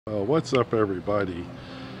What's up, everybody,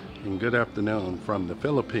 and good afternoon from the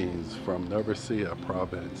Philippines, from Nueva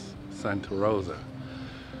province, Santa Rosa.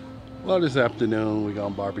 Well, this afternoon we're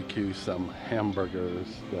gonna barbecue some hamburgers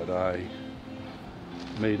that I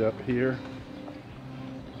made up here.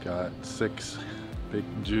 Got 6 big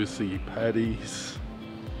juicy patties.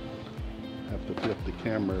 Have to flip the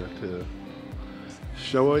camera to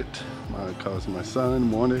show it because my son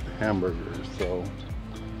wanted hamburgers, so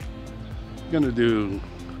I'm gonna do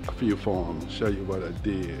a few for him, show you what I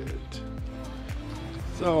did.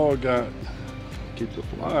 So I got, keep the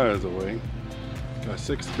flies away, got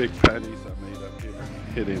 6 big patties I made up here,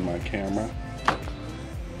 hitting my camera,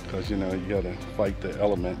 because you know you gotta fight the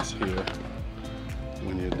elements here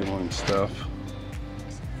when you're doing stuff.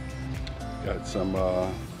 Got some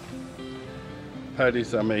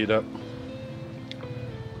patties I made up,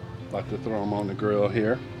 about to throw them on the grill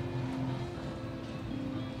here.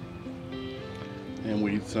 And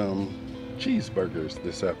we eat some cheeseburgers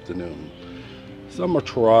this afternoon. So I'm gonna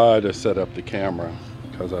try to set up the camera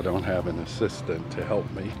because I don't have an assistant to help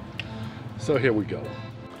me. So here we go.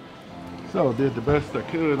 So did the best I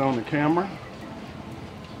could on the camera.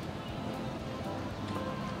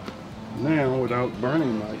 Now, without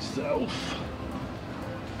burning myself,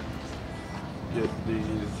 get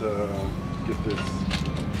this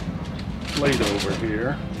plate over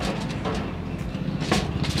here.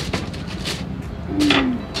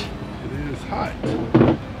 It is hot,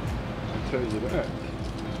 I'll tell you that.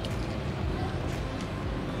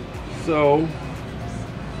 So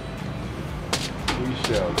we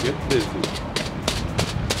shall get busy.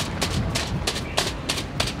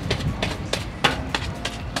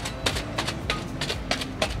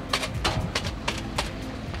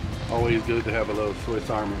 Always good to have a little Swiss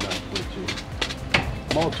Army knife with you.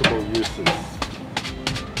 Multiple uses.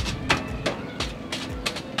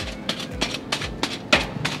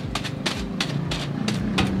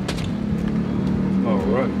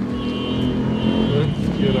 Alright, let's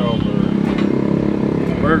get our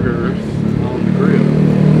burgers on the grill.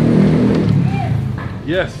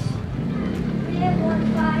 Yes.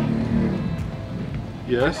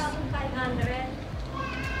 Yes.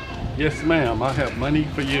 Yes, ma'am. I have money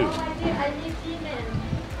for you.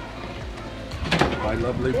 My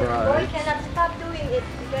lovely bride. I cannot stop doing it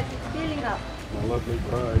because it's filling up. My lovely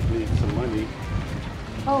bride needs some money.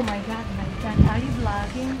 Oh my God, are you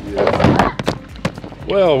vlogging? Yes.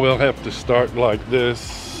 Well, we'll have to start like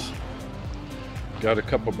this. Got a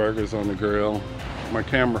couple burgers on the grill. My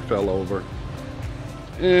camera fell over.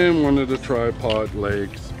 And one of the tripod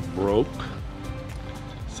legs broke.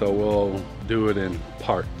 So we'll do it in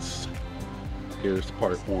parts. Here's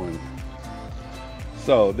part 1.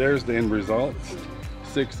 So there's the end result.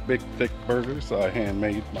 6 big thick burgers I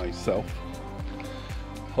handmade myself.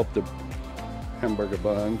 Hope the hamburger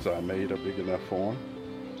buns I made are big enough for them.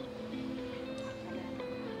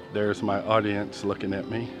 There's my audience looking at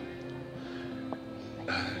me.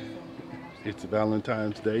 It's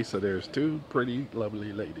Valentine's Day, so there's 2 pretty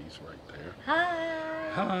lovely ladies right there. Hi.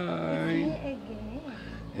 Hi. It's me again.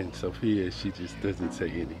 And Sophia, she just doesn't say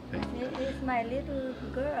anything. It is my little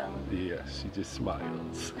girl. Yeah, she just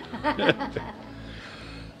smiles.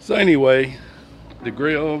 So anyway, the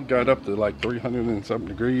grill got up to like 300 and something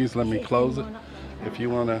degrees. Let me close it. If you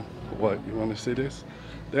wanna, what, you wanna see this?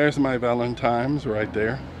 There's my Valentine's right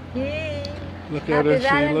there. Yay. Look at her,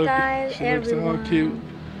 she looks all cute.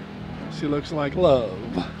 She looks like love.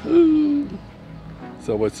 Ooh.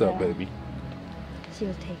 So what's up, baby?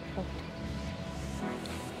 She'll take photos.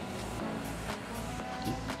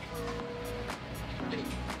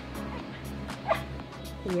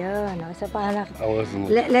 Yeah, no, so I wasn't.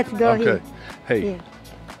 Let's go okay. here. Hey,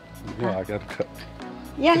 yeah, I got a cut.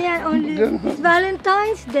 Yeah, only it's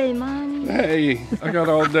Valentine's Day, man. Hey, I got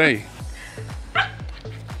all day.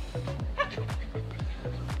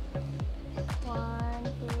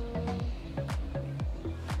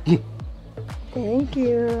 Thank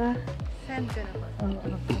you.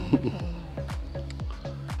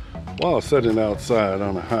 While sitting outside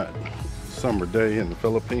on a hot summer day in the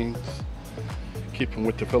Philippines, keeping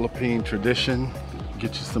with the Philippine tradition,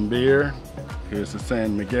 get you some beer. Here's the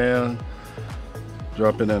San Miguel.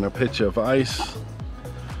 Drop it in a pitcher of ice.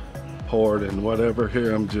 Pour it in whatever.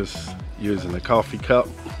 Here I'm just using a coffee cup.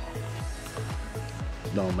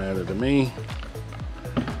 Don't matter to me.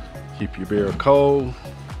 Keep your beer cold.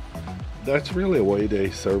 That's really a way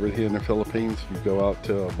they serve it here in the Philippines. If you go out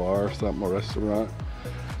to a bar or something, a restaurant,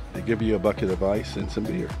 they give you a bucket of ice and some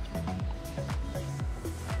beer.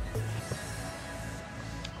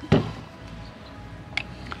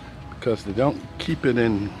 Because they don't keep it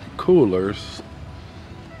in coolers.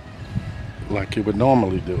 like you would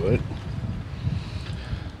normally do it.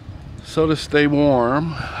 So to stay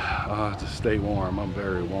warm, I'm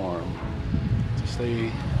very warm. To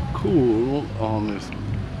stay cool on this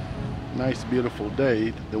nice beautiful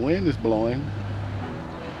day, the wind is blowing.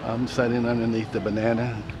 I'm sitting underneath the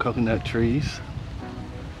banana and coconut trees,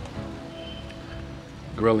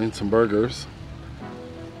 grilling some burgers.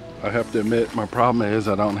 I have to admit, my problem is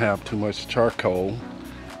I don't have too much charcoal,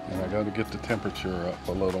 and I got to get the temperature up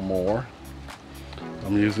a little more.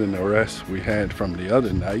 I'm using the rest we had from the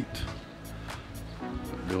other night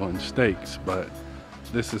doing steaks, but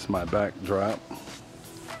this is my backdrop.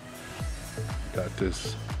 Got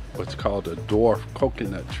this what's called a dwarf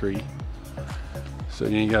coconut tree, so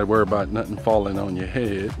you ain't got to worry about nothing falling on your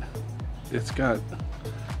head. It's got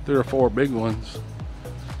 3 or 4 big ones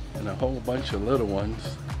and a whole bunch of little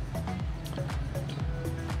ones.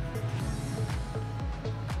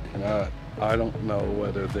 And I don't know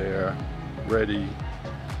whether they're ready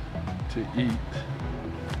to eat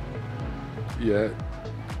yet,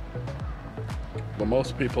 but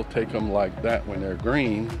most people take them like that when they're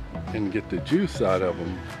green and get the juice out of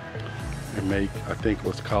them and make, I think,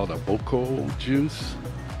 what's called a boko juice,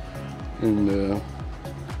 and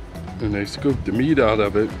they scoop the meat out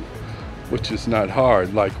of it, which is not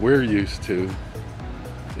hard like we're used to.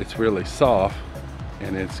 It's really soft,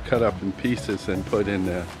 and it's cut up in pieces and put in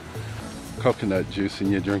the coconut juice, and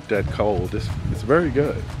you drink that cold. It's very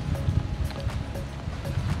good.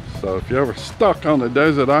 So if you're ever stuck on a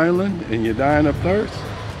desert island and you're dying of thirst,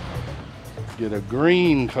 get a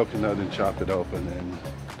green coconut and chop it open, and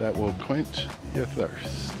that will quench your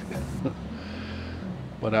thirst.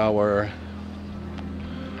 But our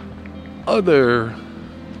other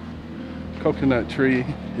coconut tree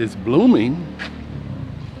is blooming.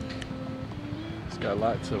 It's got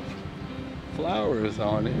lots of flowers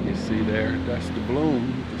on it. You see there, that's the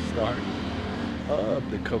bloom, the start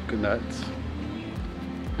of the coconuts.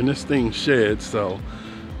 And this thing sheds, so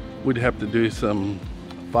we'd have to do some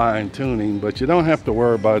fine tuning, but you don't have to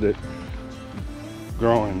worry about it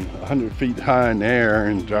growing 100 feet high in the air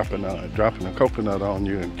and dropping a coconut on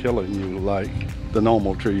you and killing you like the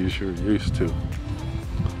normal trees you're used to.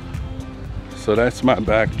 So that's my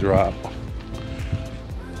backdrop,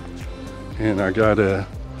 and I gotta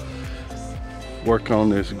work on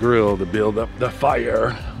this grill to build up the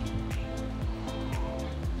fire.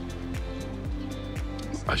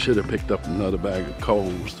 I should have picked up another bag of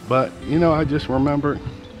coals, but you know, I just remembered,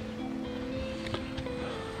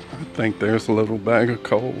 I think there's a little bag of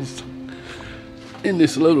coals in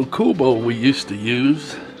this little kubo we used to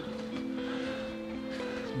use.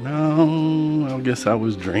 No, I guess I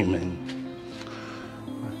was dreaming.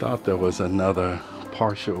 I thought there was another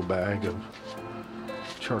partial bag of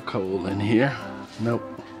charcoal in here. Nope,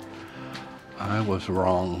 I was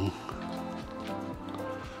wrong.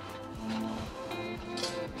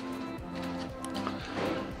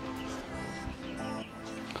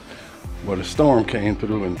 Well, the storm came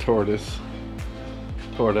through and tore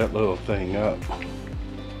that little thing up.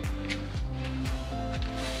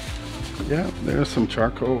 Yeah, there's some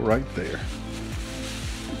charcoal right there.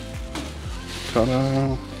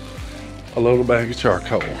 Ta-da! A little bag of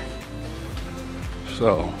charcoal.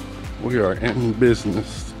 So, we are in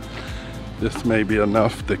business. This may be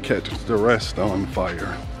enough to catch the rest on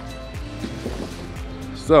fire.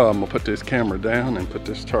 So, I'm gonna put this camera down and put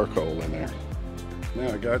this charcoal in there.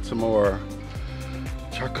 Now I got some more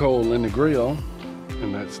charcoal in the grill,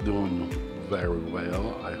 and that's doing very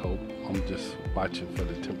well, I hope. I'm just watching for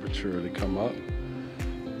the temperature to come up.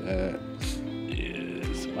 That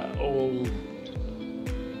is my old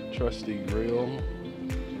trusty grill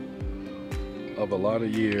of a lot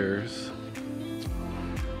of years.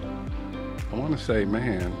 I want to say,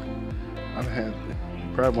 man,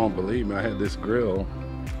 you probably won't believe me, I had this grill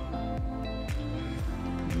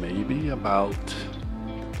maybe about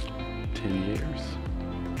 10 years.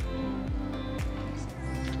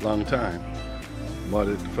 Long time. Bought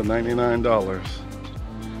it for $99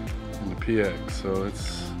 in the PX. So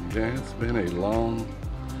it's been a long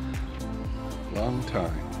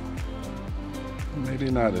time.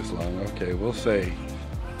 Maybe not as long. Okay, we'll say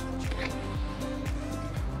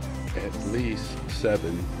at least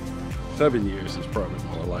 7 years is probably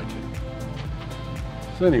more like it.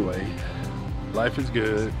 So anyway, life is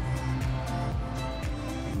good.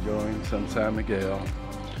 Enjoying some San Miguel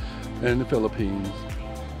in the Philippines.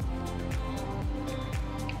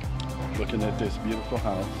 Looking at this beautiful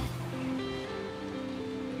house.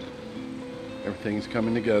 Everything's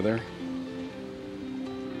coming together.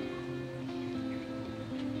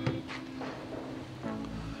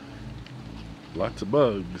 Lots of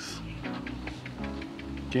bugs.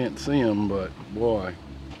 Can't see them, but boy,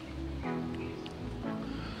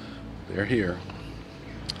 they're here.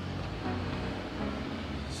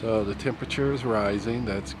 So the temperature is rising.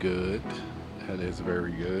 That's good. That is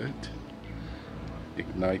very good.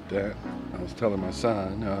 Ignite that. I was telling my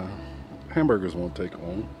son, hamburgers won't take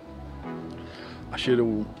long. I should have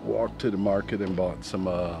walked to the market and bought some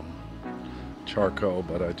charcoal,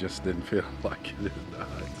 but I just didn't feel like it in the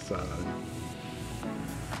hot sun.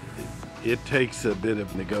 It takes a bit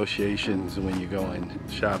of negotiations when you're going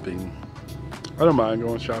shopping. I don't mind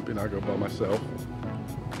going shopping. I go by myself.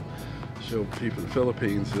 Show people the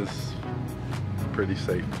Philippines is a pretty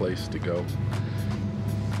safe place to go.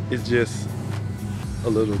 It's just a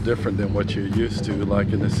little different than what you're used to.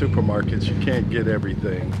 Like in the supermarkets, you can't get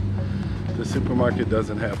everything. The supermarket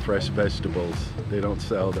doesn't have fresh vegetables. They don't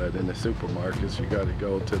sell that in the supermarkets. You got to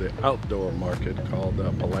go to the outdoor market called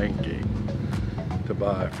Palenque to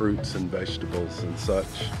buy fruits and vegetables and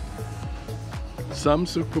such. Some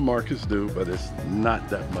supermarkets do, but it's not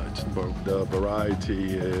that much. The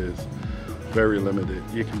variety is very limited.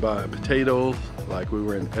 You can buy potatoes, like we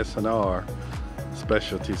were in S&R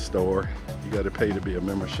specialty store. You got to pay to be a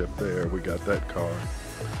membership there. We got that card.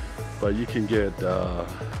 But you can get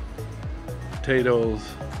potatoes,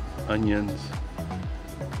 onions,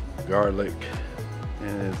 garlic,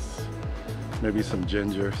 and it's maybe some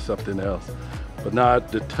ginger, something else. But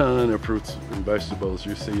not the ton of fruits and vegetables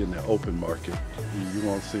you see in the open market. You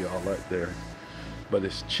won't see all that there. But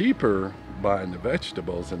it's cheaper buying the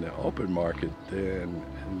vegetables in the open market than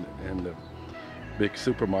in the big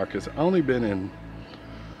supermarkets. I've only been in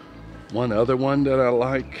one other one that I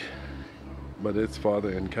like, but it's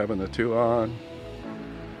farther in Cabanatuan.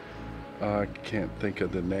 I can't think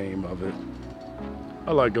of the name of it.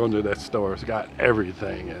 I like going to that store. It's got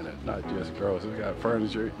everything in it, not just groceries. It's got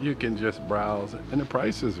furniture. You can just browse, and the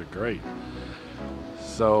prices are great.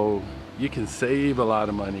 So you can save a lot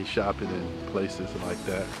of money shopping in places like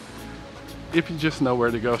that if you just know where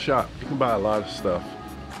to go shop. You can buy a lot of stuff.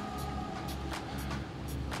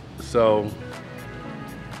 So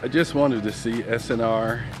I just wanted to see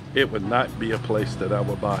S&R. It would not be a place that I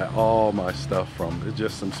would buy all my stuff from. It's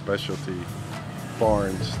just some specialty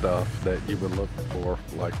foreign stuff that you would look for,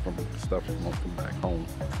 like from stuff from back home.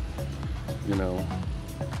 You know,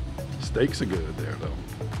 steaks are good there though.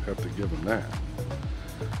 Have to give them that.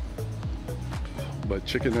 But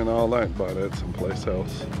chicken and all that, buy that someplace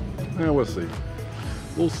else. And we'll see.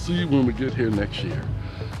 We'll see when we get here next year.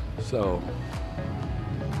 So,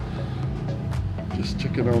 just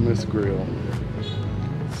chicken on this grill.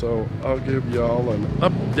 So I'll give y'all an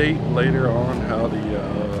update later on how the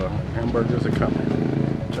hamburgers are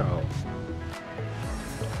coming. Ciao.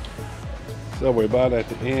 So we're about at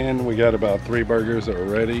the end. We got about 3 burgers that are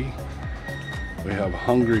ready. We have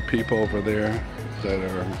hungry people over there that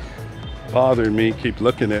are bothering me, keep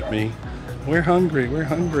looking at me. We're hungry, we're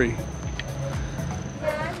hungry.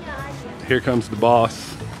 Here comes the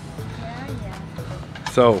boss.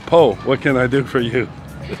 So, Po, what can I do for you?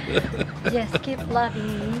 Just keep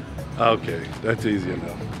loving me. Okay, that's easy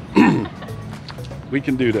enough. We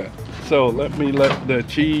can do that. So let me let the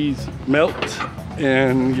cheese melt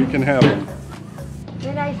and you can have them.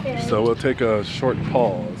 When I say, So we'll take a short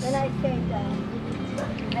pause. when I say that,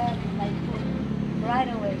 you have my food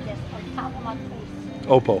right away, just on top of my face.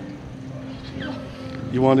 Oppo,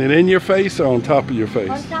 you want it in your face or on top of your face?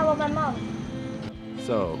 On top of my mouth.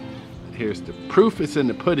 So here's the proof is in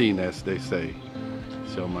the pudding, as they say.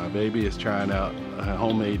 So my baby is trying out a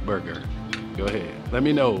homemade burger. Go ahead. Let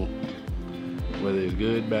me know whether it's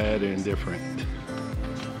good, bad, or indifferent.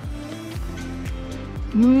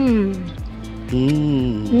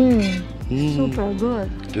 Super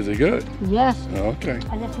good. Is it good? Yes. Okay.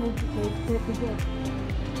 I just need to taste pretty good.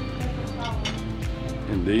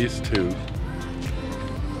 And these two,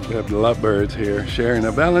 we have the lovebirds here sharing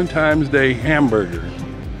a Valentine's Day hamburger.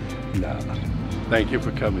 Nah. Thank you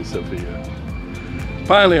for coming, Sophia.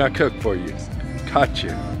 Finally, I cooked for you. Caught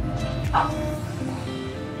you.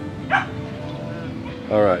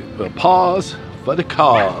 All right, but pause for the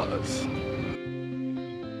cause.